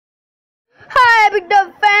Epic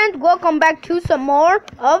Dub fans? Welcome back to some more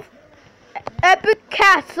of Epic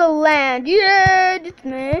Castle Land. Yeah, it's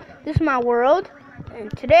me. This is my world.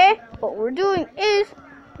 And today, what we're doing is,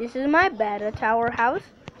 this is my beta tower house.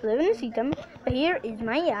 Live in a seatum. But here is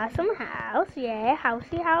my awesome house. Yeah,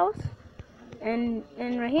 housey house. And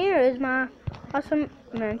right here is my awesome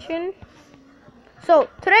mansion. So,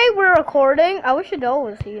 today we're recording. I wish Adele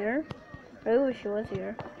was here. I really wish she was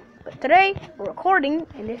here. But today, we're recording,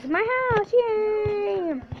 and this is my house.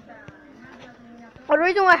 Yay! Well, the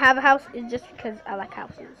reason why I have a house is just because I like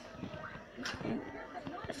houses. And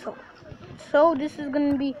so this is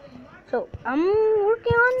gonna be. So I'm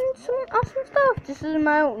working on some awesome stuff. This is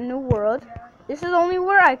my new world. This is only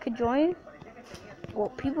where I could join. Well,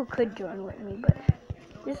 people could join with me, but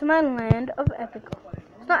this is my land of epic.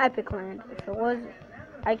 It's not epic land. If it was,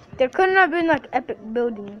 there couldn't have been like epic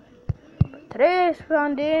building. But today I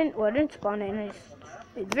spawned in. Well, I didn't spawn in. I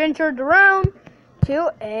ventured around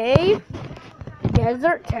to a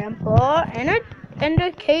desert temple and a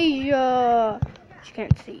cage. You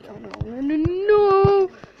can't see. Oh no!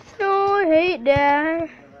 I hate that.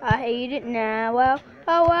 I hate it now. Wow.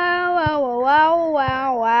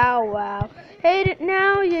 Hate it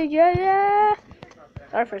now. Yeah.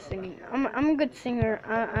 Sorry for singing. I'm a good singer.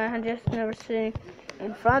 I just never sing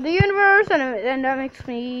in front of the universe, and that makes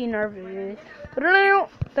me nervous.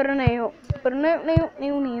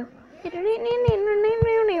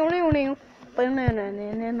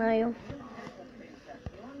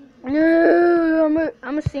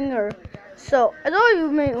 I'm a singer. So, as all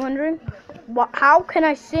you may be wondering, how can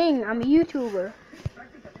I sing? I'm a YouTuber.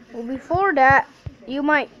 Well, before that, you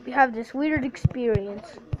might have this weird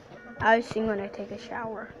experience. I sing when I take a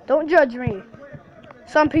shower. Don't judge me.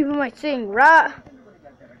 Some people might sing, right?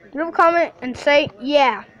 Leave a comment and say,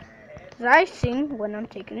 yeah. 'Cause I sing when I'm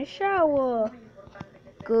taking a shower.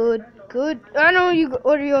 Good. I know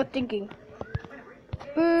what you're thinking.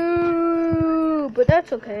 Boo! But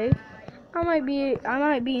that's okay. I might be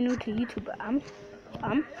new to YouTube, but I'm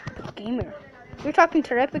a gamer. You're talking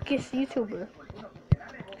to the epicest YouTuber.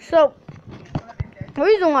 So, the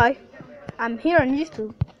reason why I'm here on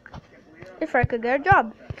YouTube is for I could get a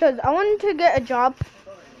job. Because I wanted to get a job.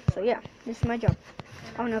 So yeah, this is my job.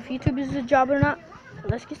 I don't know if YouTube is a job or not.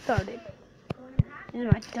 But let's get started. This is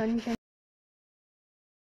my dungeon.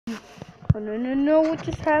 Oh no, what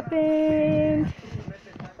just happened?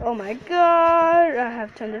 Oh my god, I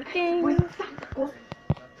have tons of things.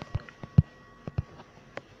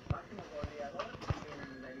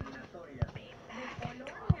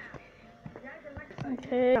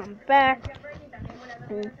 Okay, I'm back.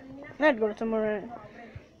 I had to go somewhere.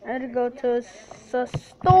 I had to go to a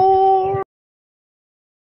store.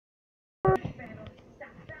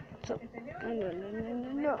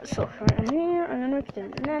 So from here, I'm gonna make the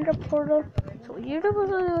nether portal. So you're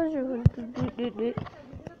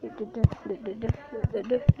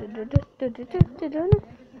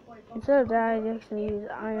instead of that, I actually use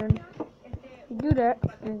iron. You do that,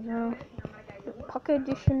 and now the Pocket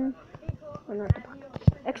Edition, or not the Pocket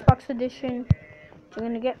Edition, Xbox Edition, which I'm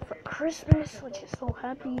gonna get for Christmas, which is so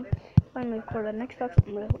happy. Finally record on Xbox.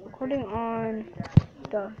 I'm recording on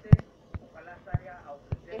the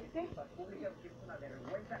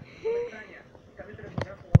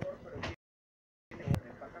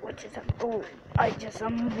which is I just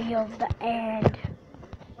unveiled the end.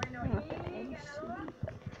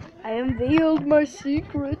 I unveiled my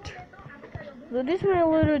secret. So this is my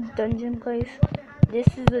little dungeon place. This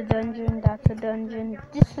is a dungeon, that's a dungeon,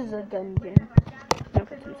 this is a dungeon. I'm gonna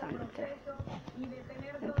put some sound up there.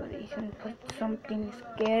 You can put something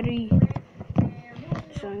scary.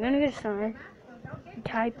 So I'm gonna get a sign,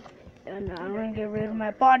 type, and I'm gonna get rid of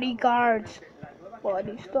my bodyguards.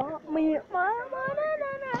 Body stop me.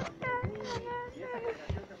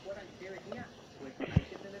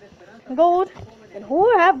 Gold. And who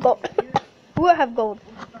would have gold? Who would have gold?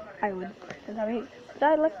 I would. Cause I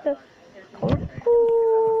like the color gold.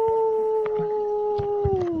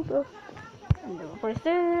 And then replace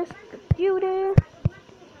this. Computer.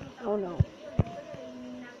 Oh no.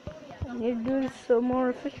 I need to do this so more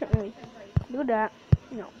efficiently. Do that.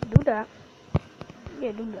 No. Do that.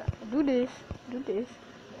 Yeah, do that. Do this.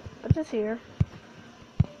 Put this here.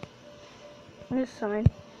 This sign.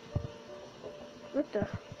 What the?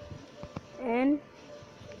 And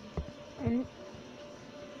enter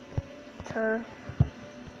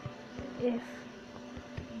if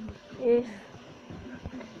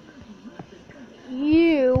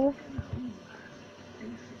you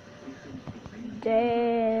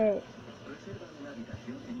dare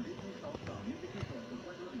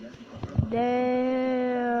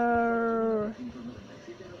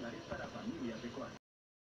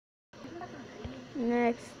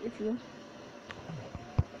next if you.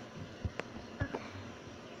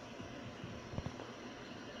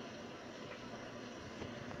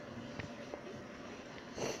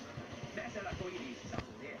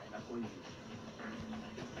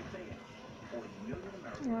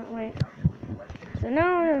 Wait. So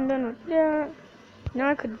now I'm done with that. Now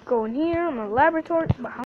I could go in here, my laboratory,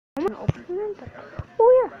 but how am I gonna open it? Oh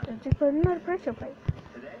yeah, let's just put another pressure plate.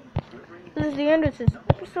 This is the end of this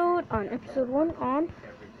episode on episode 1 on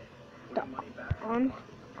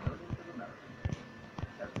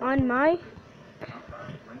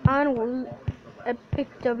Epic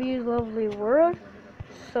W's lovely world.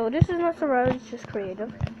 So this is not survival, it's just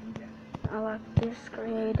creative. I like this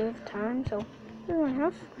creative time, so this is my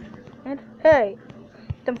house. And hey,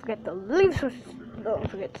 don't forget to don't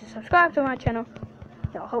forget to subscribe to my channel.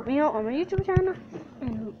 That'll help me out on my YouTube channel.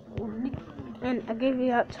 And I gave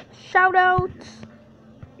you out shout outs.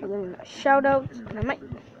 And I might.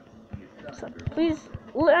 So please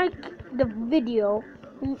like the video.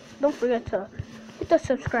 Don't forget to hit the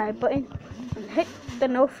subscribe button and hit the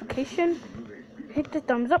notification. Hit the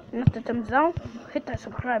thumbs up, not the thumbs down. Hit that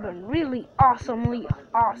subscribe button really awesomely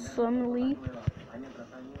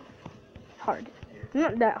hard.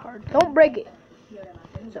 Not that hard. Don't break it.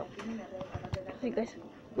 So, see you guys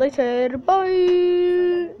later.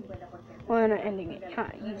 Bye. Well, I'm not ending it. Huh?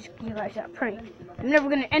 You guys are praying. I'm never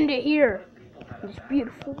gonna end it here. In this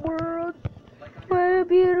beautiful world. What a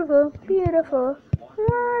beautiful, beautiful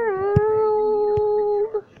world.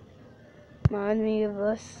 Remind me of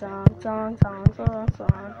a song.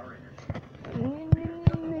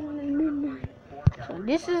 So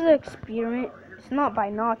this is an experiment. It's not by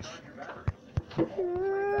Notch.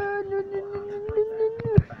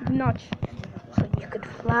 Notch. So you could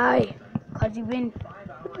fly. Cause you've been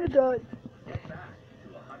died.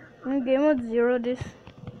 In Game Mode 0 this.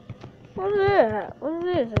 What's that? What's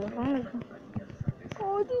this?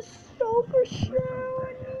 Oh, this super shell.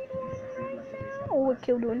 I need one right now. Oh, I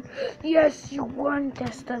killed one. Yes, you won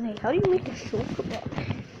Destiny. How do you make a shulker box?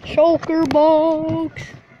 Shulker box.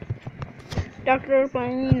 Dr.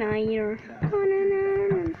 Pioneer.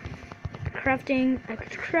 Crafting. I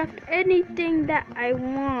could craft anything that I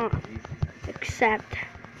want. Except.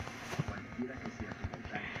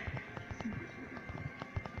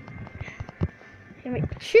 I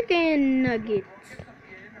make chicken nuggets.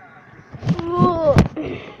 Ugh.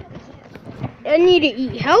 I need to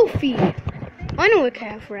eat healthy. I know what I can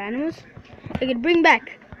have for animals. I could bring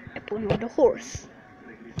back Epino the horse.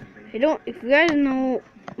 If you guys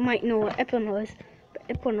might know what Epino is, but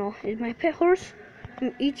Epino is my pet horse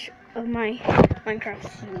from each of my Minecraft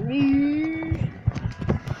series.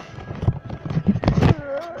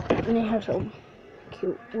 And they have some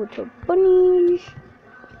cute little bunnies.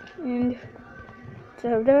 And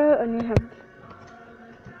so there, and they have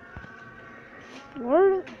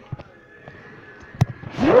what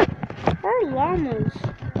are llamas?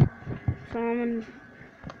 Salmon.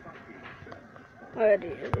 Oh,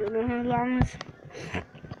 they don't have llamas.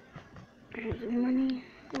 There's money.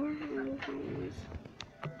 Where are the llamas?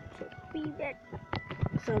 So be that.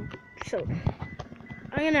 So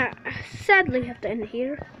I'm gonna sadly have to end it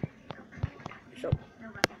here. So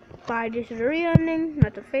bye. This is a real ending,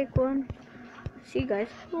 not the fake one. See you guys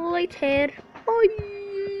later.